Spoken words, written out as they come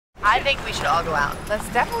I think we should all go out. Let's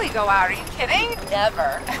definitely go out. Are you kidding?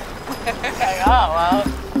 Never. Oh, well.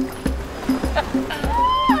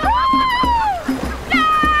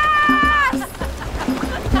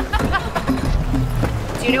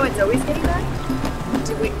 Do you know what Zoe's getting back?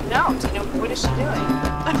 Do we? No. Do you know what is she doing?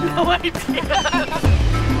 I have no idea.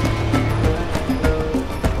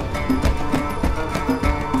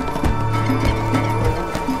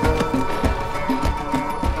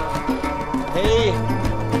 Hey!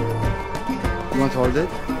 You want to hold it?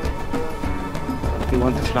 You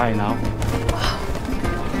want to fly now?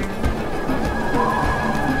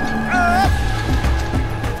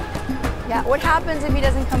 Yeah, what happens if he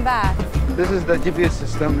doesn't come back? This is the GPS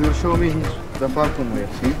system. You show me the Falcon way,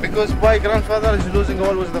 see? Because my grandfather is losing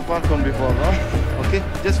always the Falcon before, huh? Okay,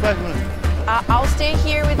 just 5 minutes. I'll stay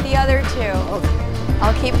here with the other two. Okay.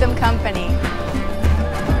 I'll keep them company.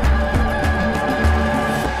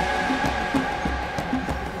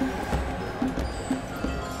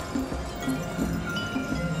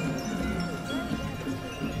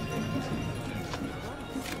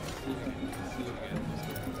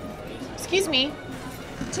 Excuse me.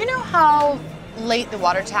 Do you know how late the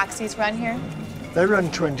water taxis run here? They run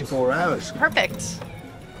 24 hours. Perfect.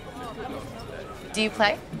 Do you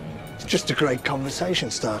play? It's just a great conversation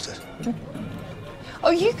starter.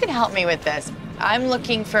 Oh, you can help me with this. I'm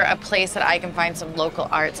looking for a place that I can find some local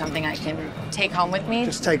art, something I can take home with me.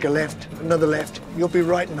 Just take a left, another left. You'll be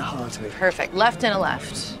right in the heart of it. Perfect. Left and a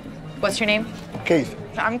left. What's your name? Keith.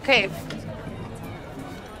 I'm Kate.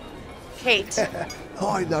 Kate.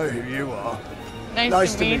 I know who you are.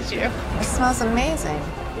 Nice to meet you. It smells amazing.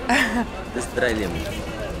 Australian.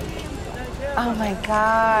 Oh my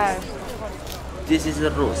God. This is a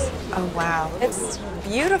rose. Oh wow. It's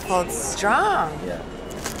beautiful. It's strong. Yeah.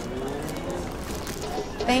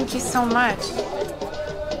 Thank you so much.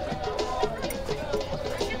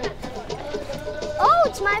 Oh,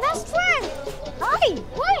 it's my best friend. Hi.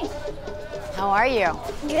 Hi. How are you?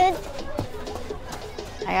 Good.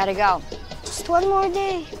 I gotta go. Just one more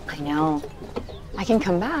day. I know. I can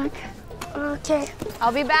come back. Okay.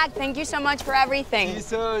 I'll be back. Thank you so much for everything. See you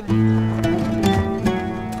soon.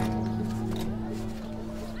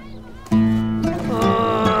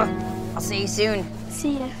 I'll see you soon.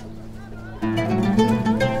 See ya.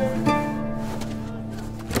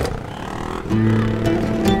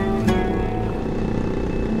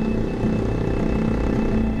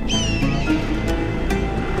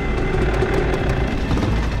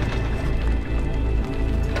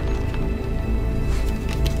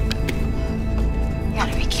 You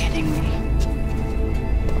gotta be kidding me.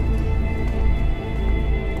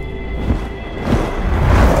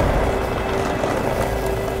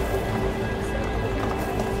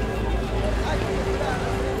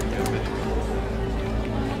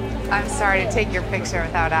 I'm sorry to take your picture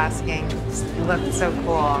without asking. You looked so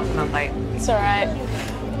cool in the light. It's all right.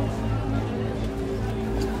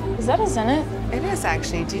 Is that a Zenith? It is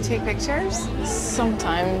actually. Do you take pictures?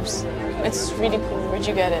 Sometimes. It's really cool. Where'd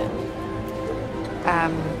you get it?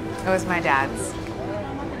 It was my dad's.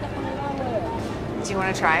 Do you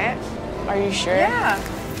want to try it? Are you sure? Yeah.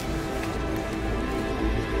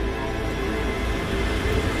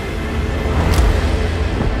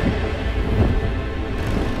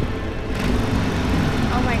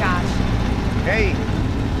 Oh my gosh. Hey.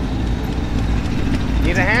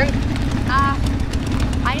 Need a hand?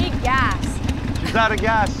 I need gas. She's out of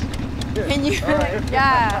gas. Can you?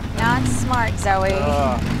 Yeah, not smart, Zoe.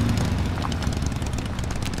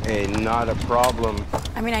 Hey, not a problem.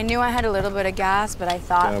 I mean, I knew I had a little bit of gas, but I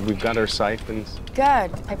thought, We've got our siphons.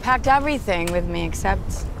 good. I packed everything with me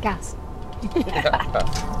except gas.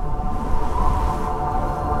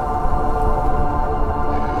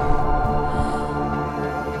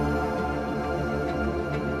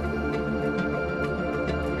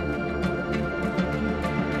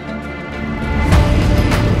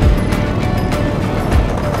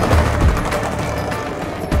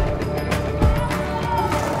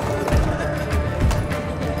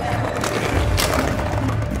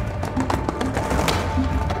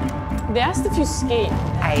 They asked if you skate.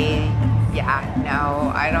 Yeah,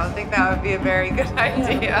 no, I don't think that would be a very good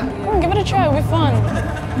idea. Come on, give it a try. It'll be fun.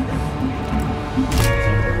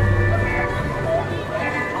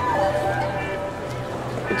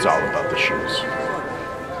 It's all about the shoes.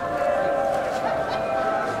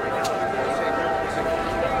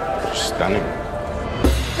 Stunning.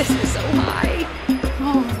 This is so high.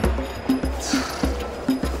 Oh.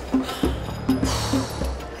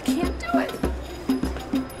 I can't do it.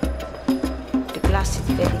 The glass is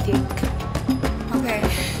very thick. Okay.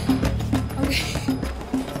 Okay.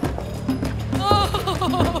 Oh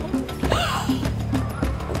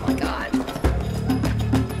my God.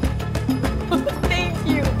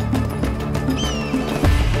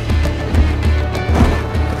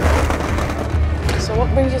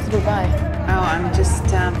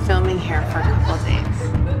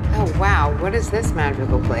 Wow, what is this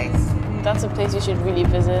magical place? That's a place you should really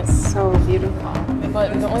visit. So beautiful.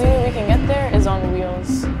 But the only way we can get there is on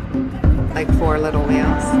wheels. Like 4 little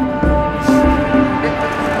wheels.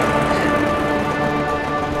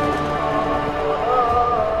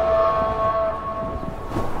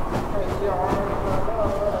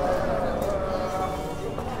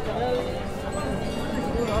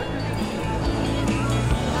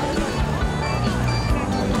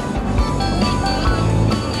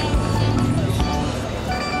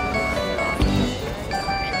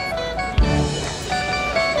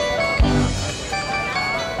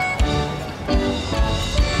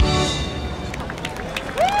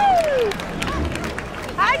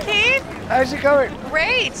 How's it going?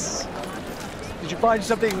 Great. Did you find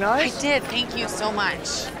something nice? I did. Thank you so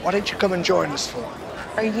much. Why don't you come and join us for?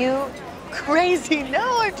 Are you crazy?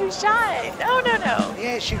 No, I'm too shy. No.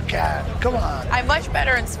 Yes, you can. Come on. I'm much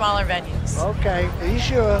better in smaller venues. Okay, are you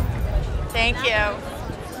sure? Thank you.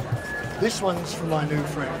 This one's for my new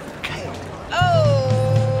friend, Kate. Oh.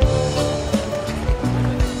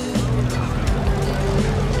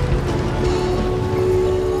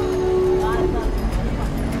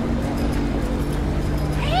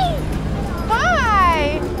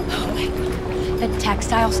 The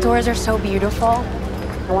textile stores are so beautiful.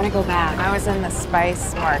 I want to go back. I was in the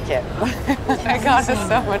spice market. I got us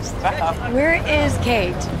so much stuff. Where is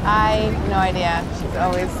Kate? I have no idea. She's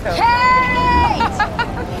always so... Kate!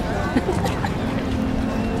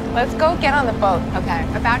 Let's go get on the boat. Okay.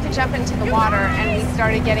 About to jump into the water, and we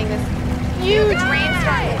started getting this huge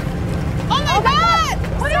rainstorm. Oh my God!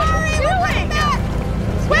 What are you doing?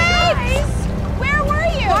 Wait! Where were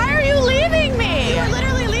you? Why are you leaving me? You were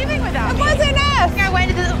literally leaving without me. It wasn't us. I went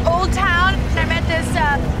to this old town and I met this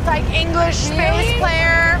like English bass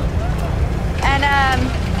player, and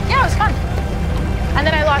yeah, it was fun. And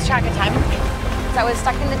then I lost track of time. So I was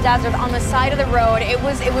stuck in the desert on the side of the road. It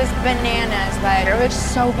was bananas, but it was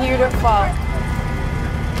so beautiful.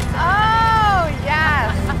 Oh,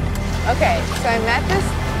 yes. Okay, so I met this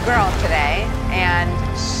girl today, and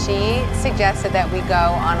she suggested that we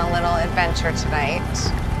go on a little adventure tonight.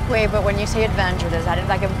 Wait, but when you say adventure, does that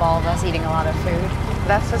like involve us eating a lot of food?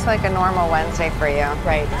 That's just like a normal Wednesday for you.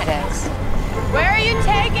 Right, it is. Where are you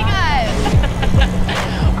taking us?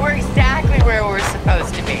 We're exactly where we're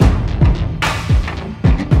supposed to be.